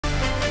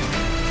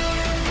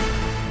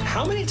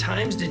How many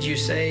times did you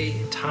say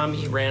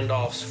Tommy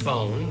Randolph's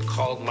phone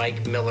called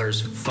Mike Miller's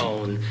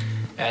phone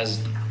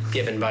as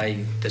given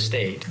by the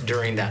state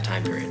during that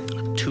time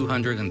period?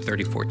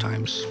 234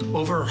 times.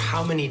 Over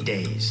how many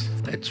days?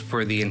 It's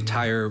for the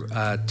entire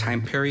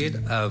time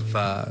period of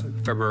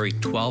February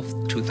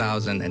 12th,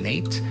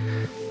 2008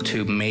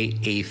 to May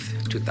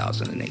 8th,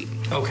 2008.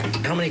 Okay.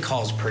 How many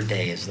calls per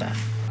day is that?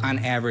 On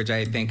average,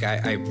 I think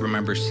I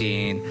remember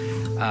seeing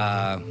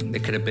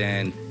it could have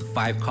been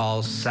 5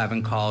 calls,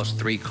 7 calls,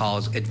 3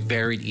 calls. It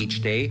varied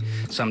each day.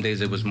 Some days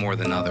it was more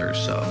than others,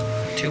 so.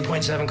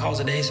 2.7 calls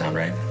a day sound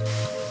right?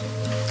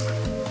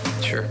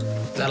 Sure.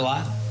 Is that a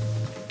lot?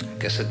 I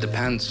guess it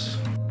depends.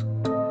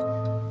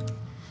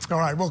 All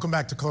right, welcome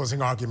back to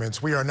Closing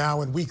Arguments. We are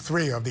now in week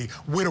 3 of the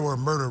widower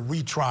murder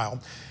retrial.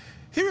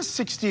 Here's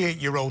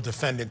 68-year-old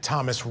defendant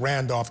Thomas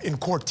Randolph in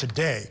court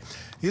today.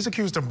 He is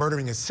accused of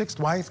murdering his 6th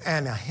wife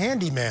and a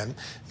handyman.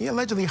 He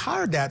allegedly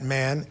hired that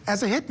man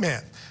as a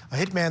hitman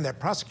that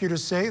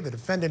prosecutors say the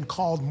defendant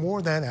called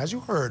more than, as you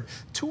heard,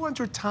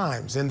 200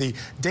 times in the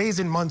days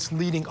and months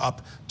leading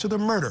up to the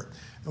murder.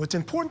 Now, it's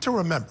important to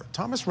remember,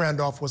 Thomas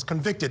Randolph was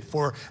convicted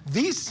for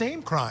these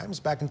same crimes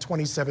back in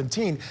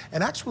 2017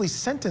 and actually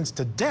sentenced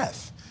to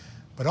death.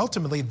 But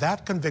ultimately,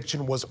 that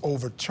conviction was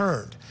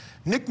overturned.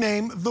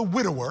 Nicknamed the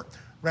Widower,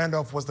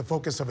 Randolph was the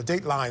focus of a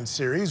Dateline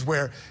series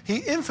where he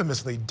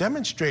infamously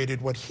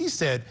demonstrated what he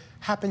said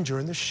happened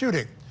during the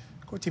shooting.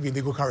 Court TV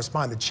legal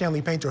correspondent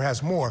Sharon Painter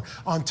has more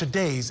on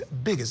today's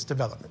biggest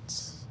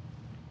developments.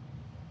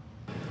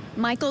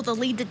 Michael, the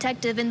lead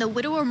detective in the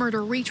widower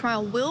murder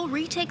retrial, will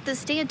retake the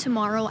stand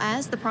tomorrow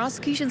as the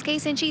prosecution's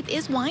case-in-chief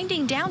is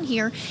winding down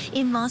here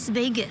in Las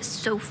Vegas.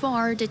 So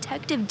far,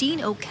 Detective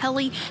Dean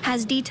O'Kelly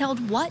has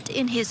detailed what,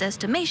 in his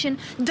estimation,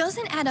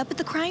 doesn't add up at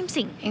the crime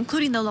scene,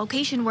 including the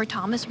location where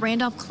Thomas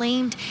Randolph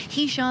claimed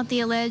he shot the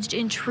alleged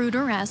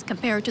intruder as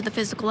compared to the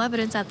physical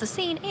evidence at the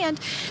scene, and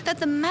that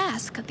the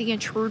mask the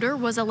intruder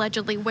was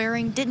allegedly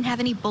wearing didn't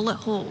have any bullet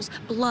holes,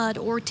 blood,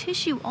 or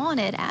tissue on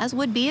it, as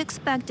would be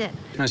expected.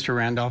 Mr.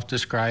 Randolph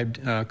described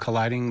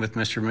colliding with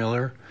Mr.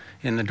 Miller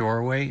in the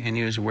doorway, and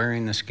he was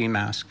wearing the ski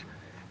mask,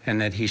 and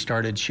that he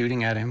started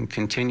shooting at him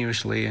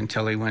continuously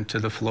until he went to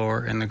the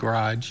floor in the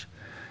garage,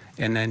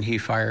 and then he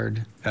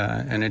fired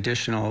an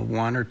additional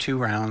 1 or 2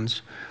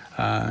 rounds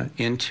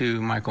into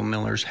Michael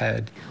Miller's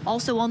head.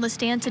 Also on the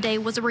stand today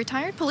was a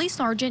retired police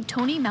sergeant,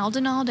 Tony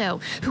Maldonado,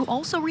 who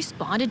also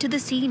responded to the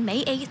scene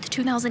May 8th,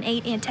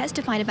 2008, and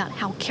testified about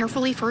how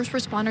carefully first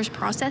responders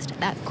processed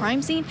that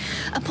crime scene,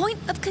 a point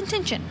of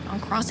contention on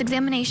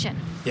cross-examination.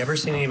 You ever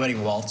seen anybody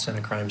waltz in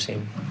a crime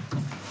scene?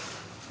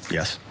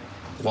 Yes.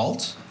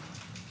 Waltz?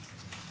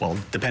 Well,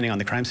 depending on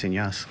the crime scene,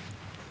 yes.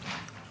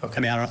 Okay. I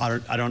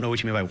mean, I don't know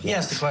what you mean by waltz. He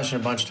asked the question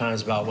a bunch of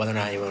times about whether or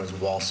not anyone was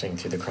waltzing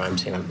through the crime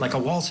scene. Like a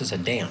waltz is a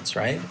dance,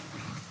 right?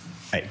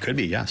 It could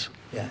be, yes.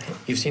 Yeah.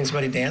 You've seen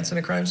somebody dance in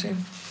a crime scene?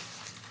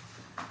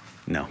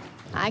 No.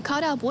 I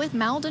caught up with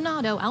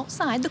Maldonado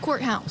outside the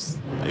courthouse.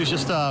 It was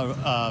just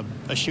a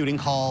shooting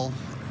call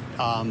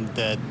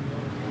that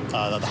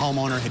the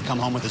homeowner had come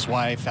home with his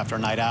wife after a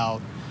night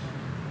out.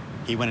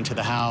 He went into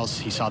the house.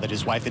 He saw that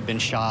his wife had been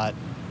shot.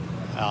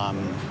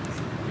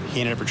 He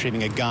ended up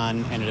retrieving a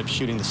gun, ended up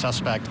shooting the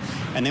suspect,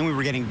 and then we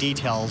were getting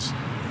details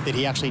that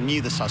he actually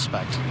knew the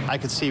suspect. I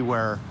could see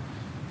where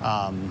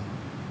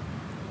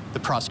the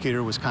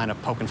prosecutor was kind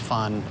of poking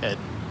fun at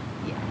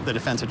the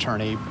defense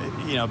attorney,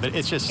 you know, but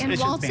it's just, and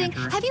it's waltzing, just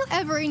banter. have you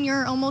ever in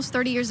your almost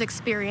 30 years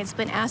experience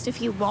been asked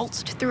if you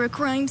waltzed through a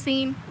crime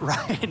scene?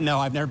 Right, no,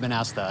 I've never been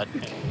asked that.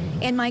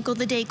 And Michael,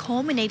 the day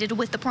culminated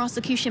with the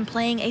prosecution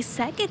playing a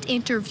second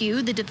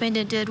interview the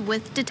defendant did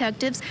with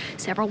detectives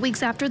several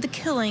weeks after the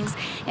killings.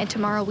 And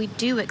tomorrow we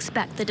do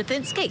expect the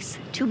defense case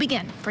to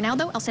begin. For now,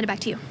 though, I'll send it back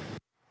to you.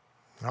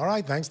 All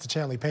right, thanks to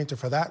Chanley Painter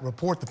for that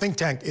report. The think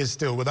tank is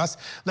still with us.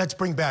 Let's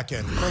bring back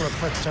in criminal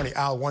defense attorney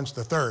Al Wunsch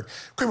III,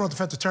 criminal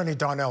defense attorney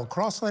Darnell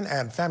Crossland,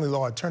 and family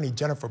law attorney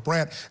Jennifer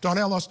Brandt.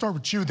 Darnell, I'll start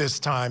with you this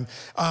time.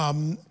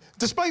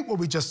 Despite what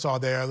we just saw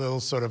there, a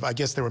little sort of, I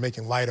guess they were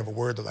making light of a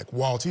word like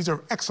waltz. These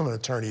are excellent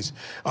attorneys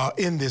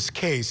in this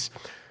case.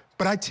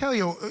 But I tell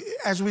you,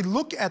 as we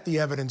look at the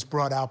evidence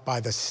brought out by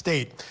the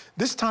state,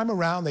 this time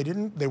around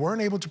they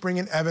weren't able to bring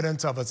in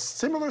evidence of a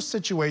similar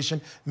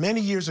situation many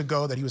years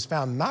ago that he was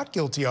found not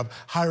guilty of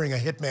hiring a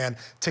hitman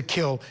to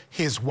kill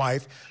his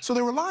wife. So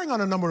they're relying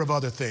on a number of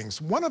other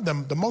things. One of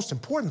them, the most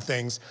important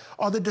things,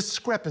 are the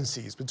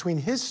discrepancies between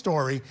his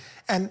story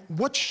and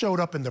what showed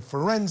up in the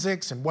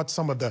forensics and what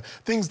some of the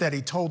things that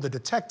he told the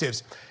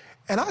detectives.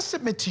 And I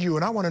submit to you,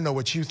 and I want to know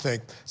what you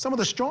think, some of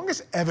the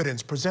strongest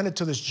evidence presented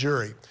to this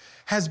jury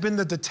has been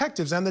the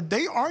detectives, and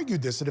they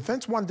argued this. The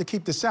defense wanted to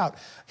keep this out.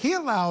 He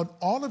allowed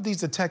all of these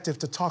detectives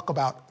to talk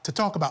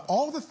about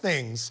all the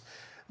things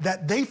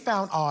that they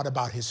found odd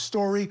about his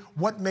story,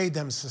 what made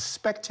them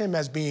suspect him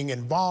as being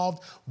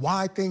involved,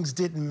 why things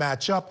didn't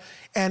match up.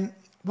 And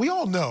we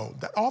all know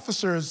that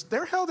officers,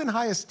 they're held in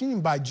high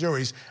esteem by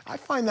juries. I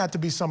find that to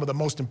be some of the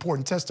most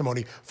important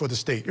testimony for the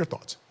state. Your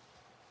thoughts?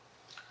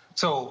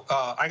 So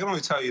I can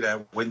only tell you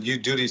that when you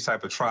do these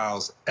type of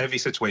trials, every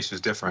situation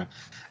is different.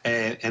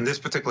 And in this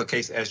particular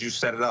case, as you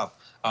set it up,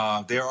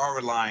 they are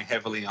relying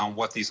heavily on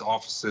what these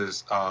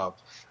officers'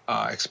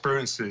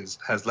 experiences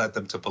has led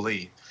them to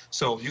believe.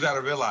 So you got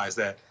to realize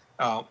that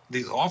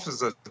these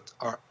officers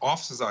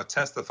are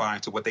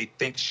testifying to what they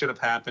think should have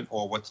happened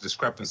or what the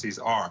discrepancies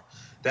are.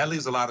 That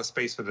leaves a lot of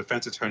space for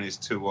defense attorneys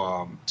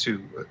to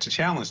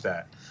challenge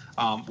that.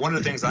 One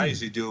of the things I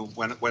usually do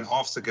when an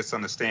officer gets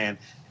on the stand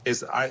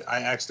is I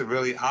ask the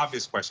really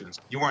obvious questions.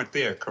 You weren't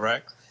there,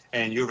 correct?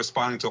 And you're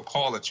responding to a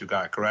call that you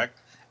got, correct?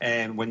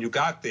 And when you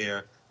got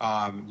there,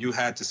 you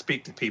had to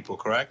speak to people,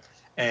 correct?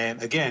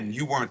 And again,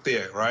 you weren't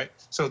there, right?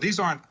 So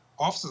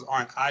officers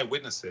aren't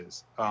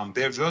eyewitnesses.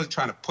 They're really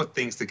trying to put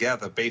things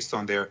together based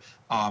on their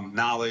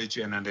knowledge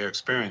and on their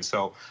experience.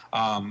 So,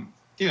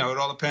 it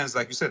all depends.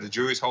 Like you said, the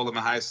juries hold them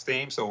in high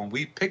esteem. So when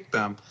we pick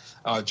them,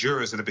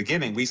 jurors in the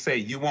beginning, we say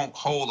you won't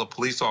hold a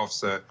police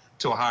officer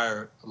to a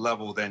higher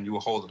level than you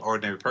will hold an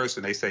ordinary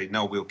person. They say,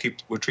 no, we'll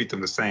treat them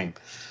the same.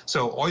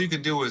 So all you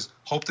can do is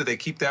hope that they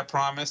keep that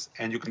promise,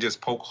 and you can just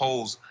poke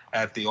holes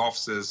at the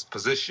officer's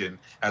position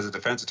as a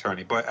defense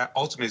attorney. But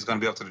ultimately, it's going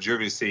to be up to the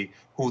jury to see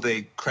who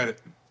they credit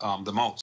the most.